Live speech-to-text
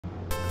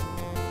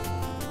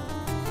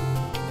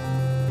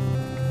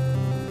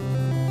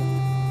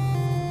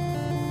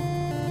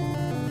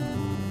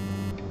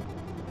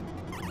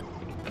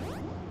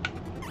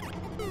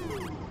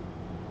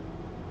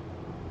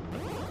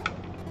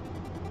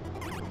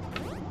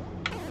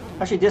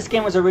Actually, this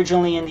game was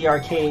originally in the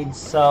arcades,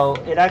 so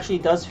it actually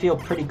does feel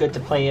pretty good to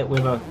play it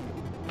with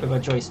a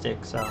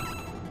joystick, so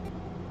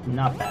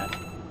not bad.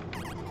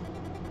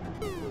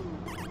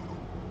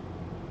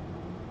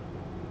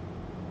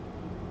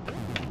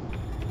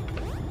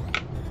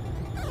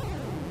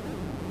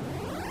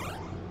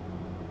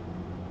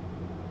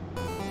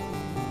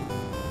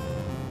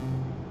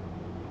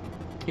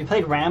 You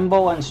played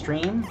Rambo on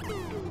stream? I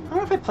don't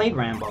know if I played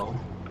Rambo.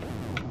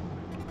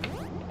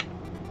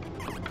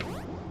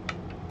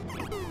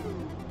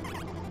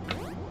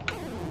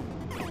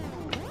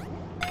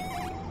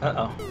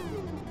 Uh-oh.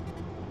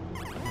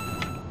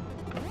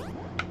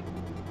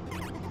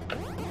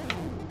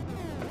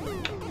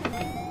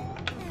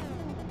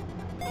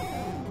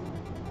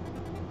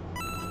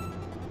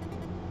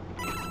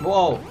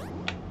 Whoa.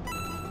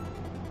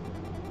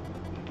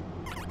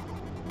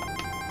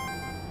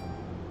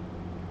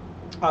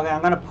 Okay,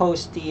 I'm gonna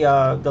post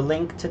the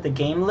link to the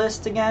game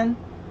list again.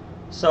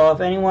 So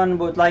if anyone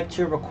would like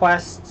to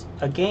request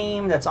a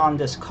game that's on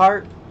this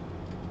cart,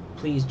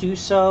 please do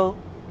so.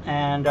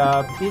 And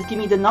please give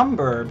me the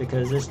number,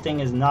 because this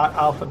thing is not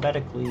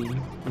alphabetically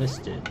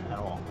listed at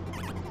all.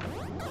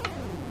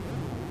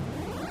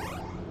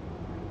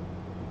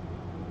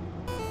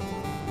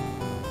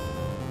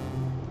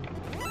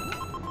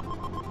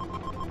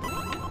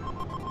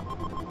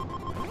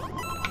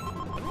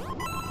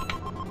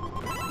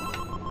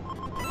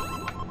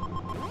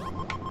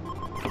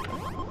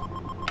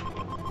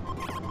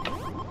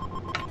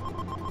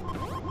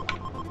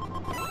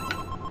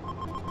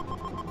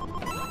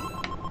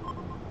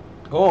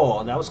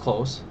 Oh, that was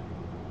close.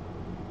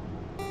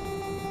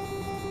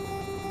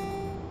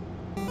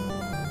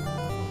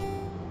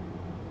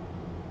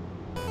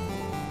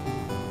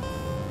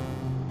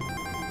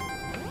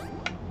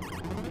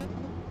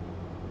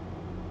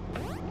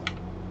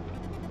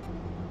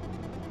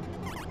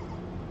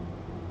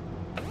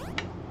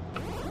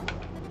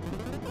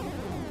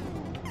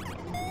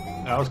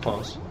 That was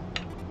close.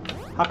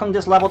 How come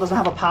this level doesn't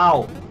have a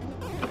POW?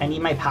 I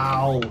need my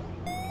POW.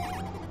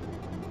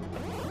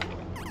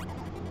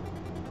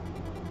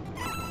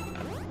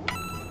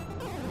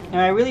 And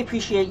I really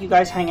appreciate you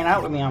guys hanging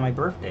out with me on my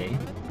birthday.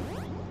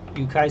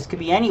 You guys could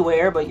be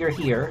anywhere, but you're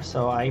here,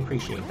 so I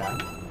appreciate that.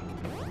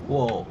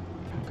 Whoa.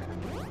 Okay.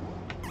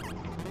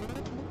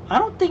 I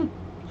don't think...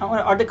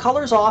 Are the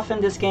colors off in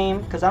this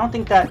game? Because I don't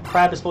think that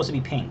crab is supposed to be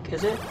pink,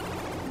 is it?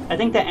 I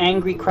think the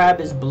angry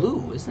crab is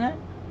blue, isn't it?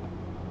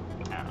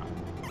 I don't know.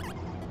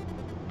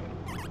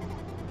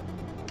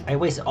 I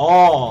wasted...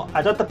 Oh!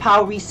 I thought the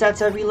POW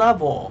resets every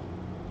level.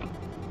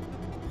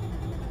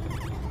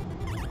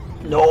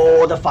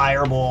 No, the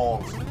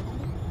fireballs.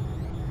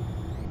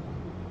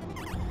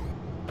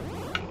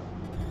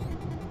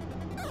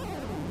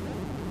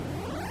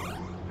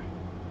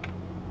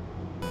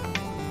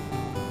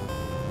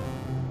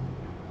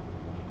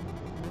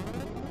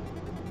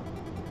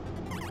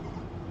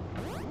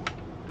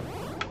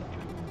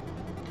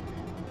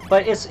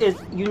 But it's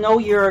you know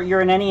you're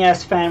an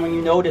NES fan when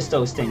you notice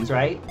those things,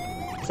 right?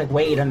 It's like,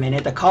 wait a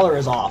minute, the color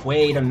is off.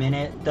 Wait a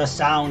minute, the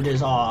sound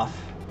is off.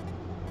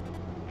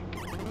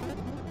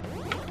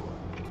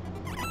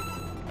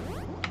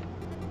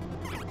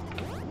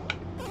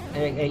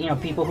 You know,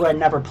 people who had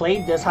never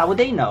played this, how would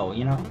they know,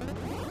 you know?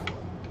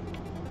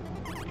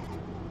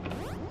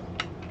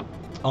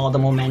 All the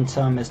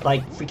momentum is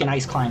like freaking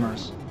ice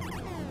climbers.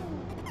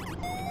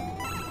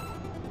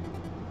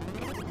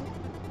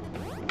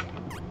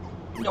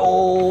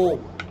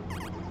 No!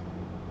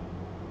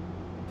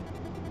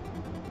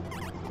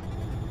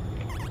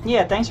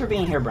 Yeah, thanks for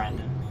being here,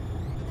 Brandon.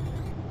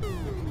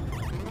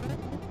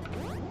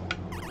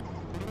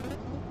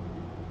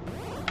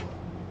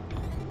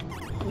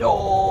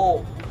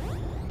 No!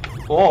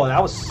 Oh,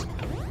 that was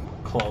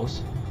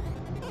close.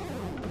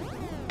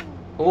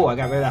 Oh, I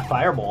got rid of that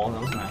fireball.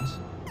 That was nice.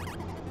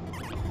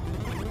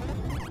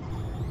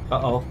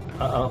 Uh-oh.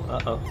 Uh-oh.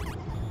 Uh-oh.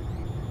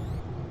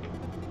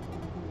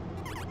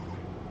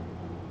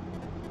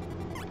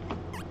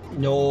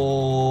 No.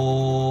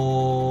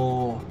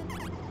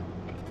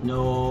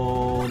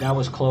 No, that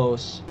was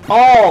close.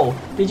 Oh,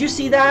 did you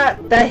see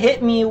that? That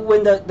hit me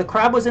when the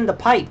crab was in the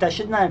pipe. That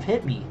should not have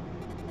hit me.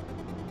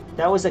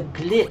 That was a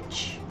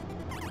glitch.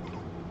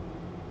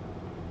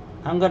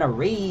 I'm gonna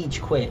rage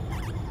quit.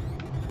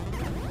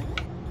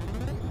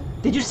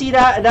 Did you see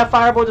that? That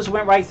fireball just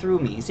went right through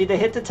me. See, the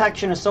hit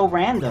detection is so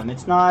random.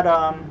 It's not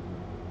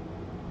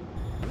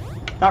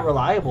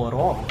reliable at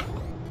all.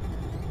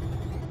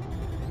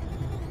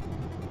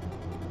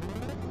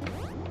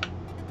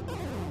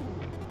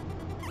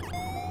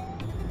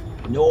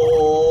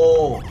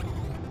 No.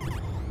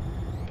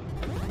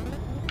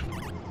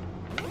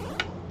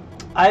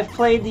 I've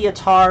played the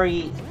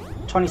Atari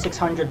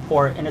 2600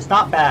 port, and it's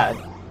not bad.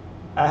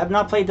 I have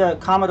not played the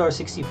Commodore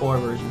 64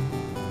 version.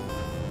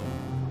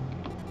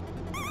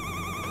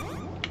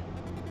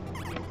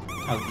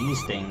 Oh,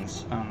 these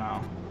things. I don't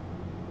know.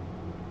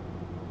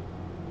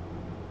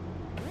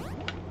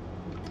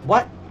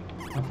 What?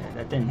 Okay,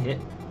 that didn't hit.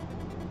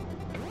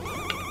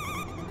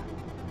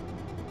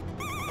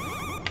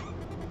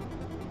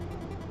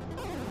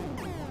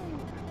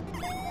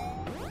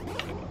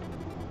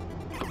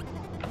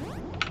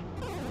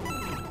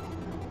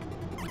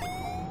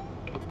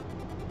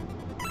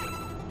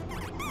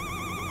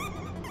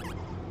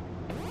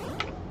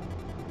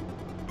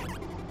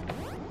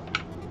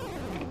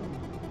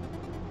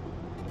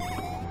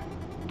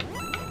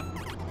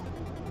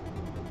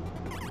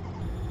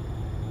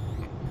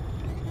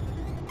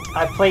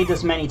 I've played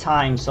this many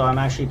times, so I'm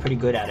actually pretty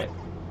good at it.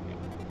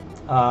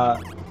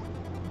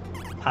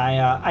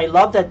 I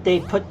love that they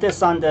put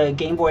this on the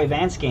Game Boy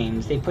Advance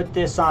games. They put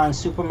this on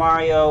Super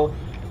Mario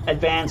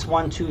Advance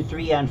 1, 2,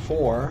 3, and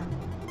 4.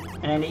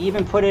 And then they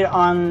even put it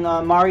on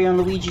Mario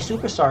and Luigi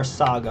Superstar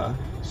Saga.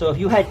 So if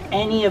you had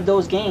any of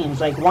those games,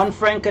 like one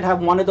friend could have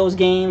one of those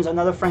games,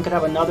 another friend could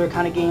have another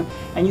kind of game,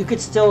 and you could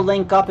still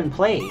link up and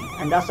play.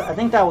 And I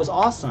think that was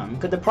awesome.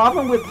 Because the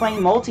problem with playing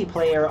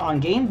multiplayer on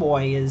Game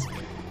Boy is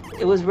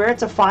it was rare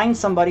to find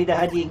somebody that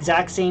had the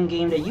exact same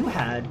game that you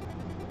had.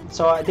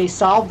 So they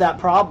solved that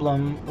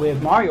problem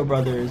with Mario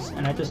Brothers,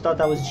 and I just thought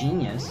that was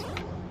genius.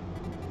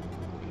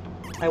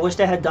 I wish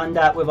they had done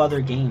that with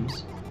other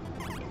games.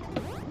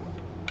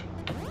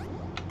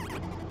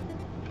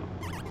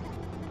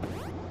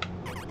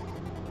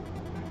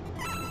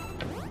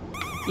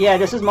 Yeah,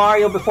 this is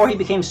Mario before he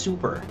became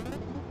Super.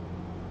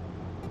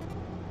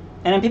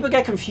 And then people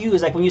get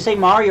confused, like when you say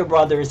Mario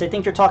Brothers, they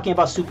think you're talking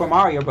about Super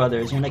Mario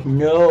Brothers. And you're like,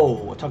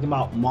 no, we're talking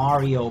about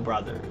Mario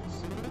Brothers.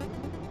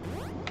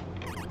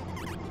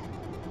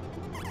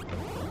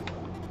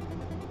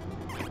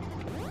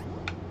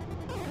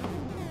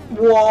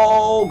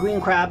 Whoa, green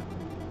crab.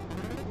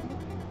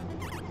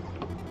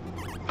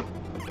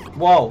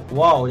 Whoa,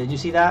 whoa, did you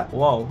see that?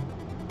 Whoa.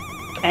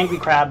 Angry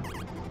crab.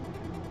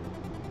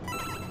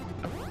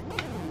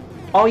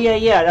 Oh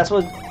yeah, that's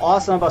what's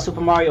awesome about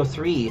Super Mario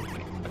 3.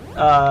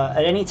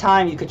 At any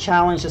time you could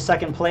challenge the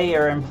second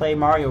player and play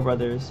Mario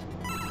Brothers.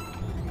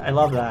 I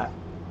love that.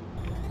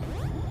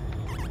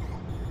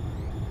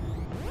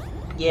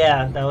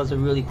 Yeah, that was a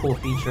really cool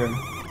feature.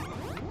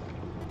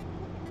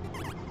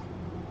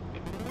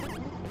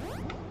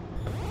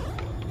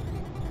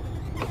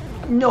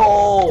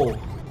 No!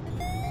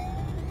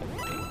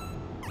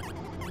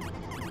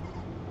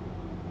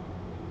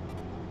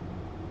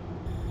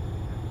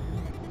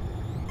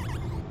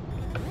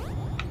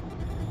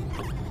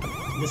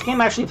 This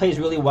game actually plays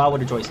really well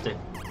with a joystick.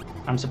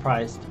 I'm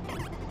surprised.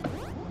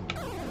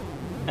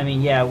 I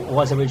mean, yeah, it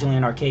was originally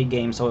an arcade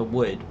game, so it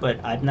would, but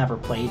I've never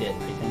played it,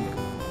 I think.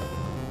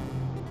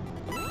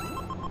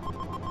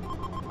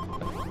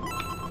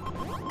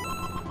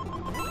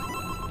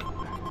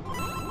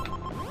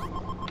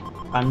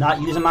 I'm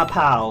not using my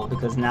POW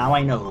because now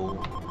I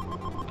know.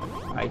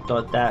 I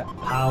thought that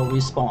POW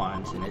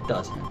respawns, and it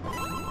doesn't.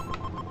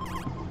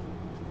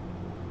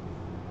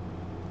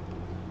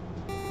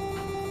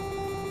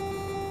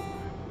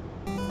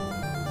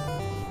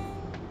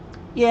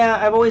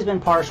 Yeah, I've always been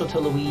partial to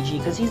Luigi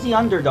because he's the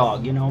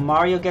underdog, you know.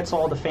 Mario gets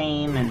all the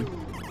fame, and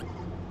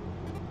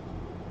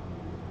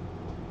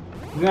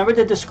remember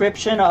the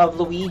description of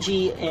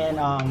Luigi in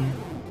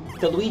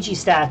the Luigi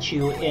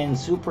statue in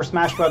Super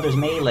Smash Bros.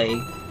 Melee?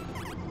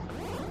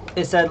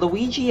 It said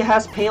Luigi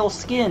has pale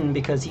skin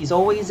because he's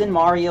always in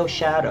Mario's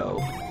shadow.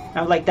 And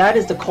I'm like, that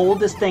is the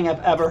coldest thing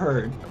I've ever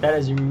heard. That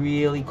is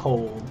really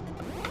cold.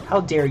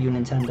 How dare you,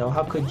 Nintendo?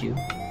 How could you?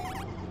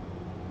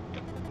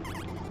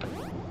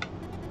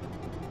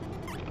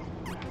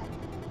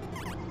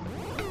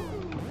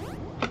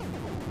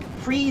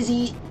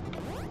 Freezy!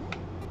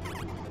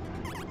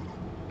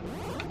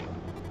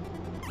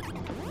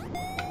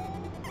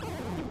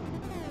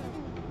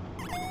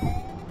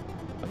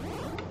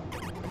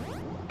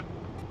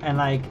 And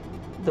like,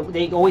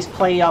 they always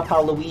play up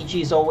how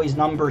Luigi's always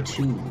number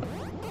 2.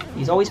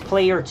 He's always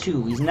player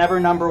 2. He's never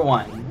number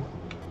 1.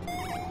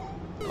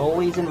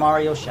 Always in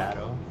Mario's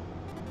shadow.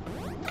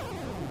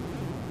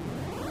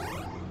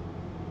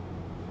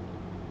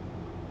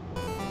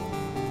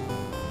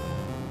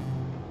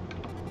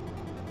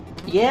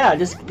 Yeah,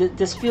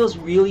 this feels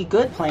really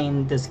good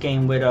playing this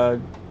game with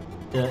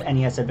the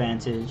NES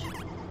Advantage.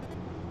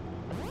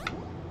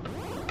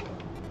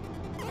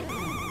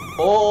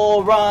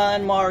 Oh,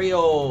 run,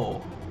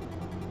 Mario!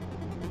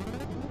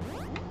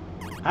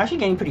 I'm actually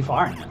getting pretty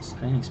far in this.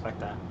 I didn't expect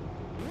that.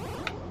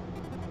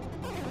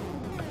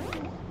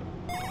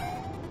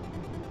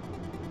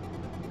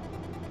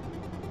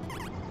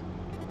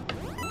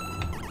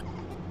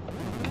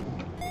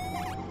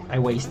 I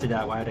wasted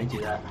that. Why did I do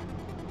that?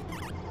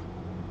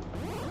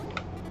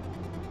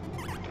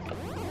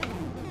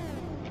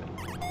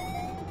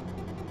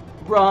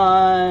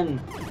 Run!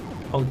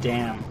 Oh,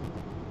 damn.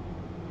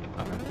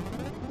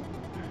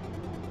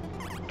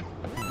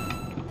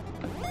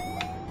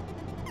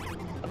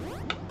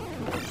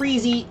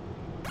 Freezy!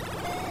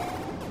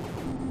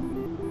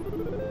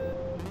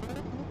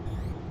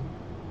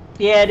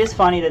 Yeah, it is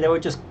funny that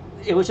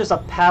it was just a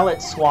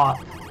palette swap.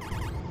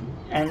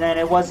 And then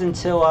it wasn't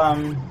until,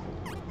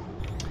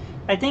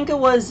 I think it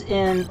was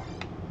in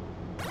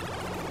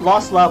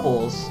Lost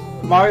Levels,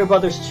 Mario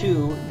Brothers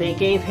 2, they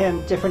gave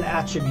him different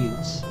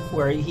attributes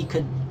where he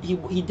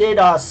did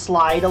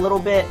slide a little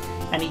bit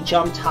and he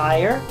jumped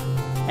higher.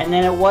 And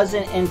then it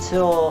wasn't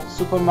until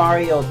Super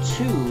Mario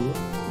 2,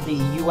 the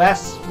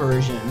US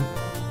version,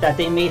 that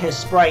they made his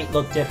sprite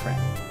look different.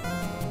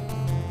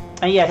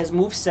 And yeah, his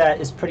moveset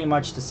is pretty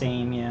much the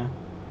same, yeah.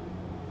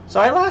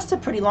 So I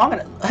lasted pretty long.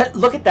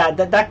 Look at that.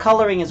 That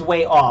coloring is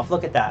way off.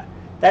 Look at that.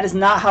 That is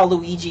not how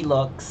Luigi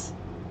looks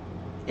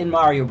in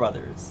Mario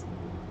Brothers.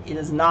 It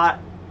does not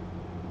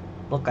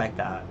look like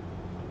that.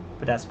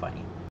 But that's funny.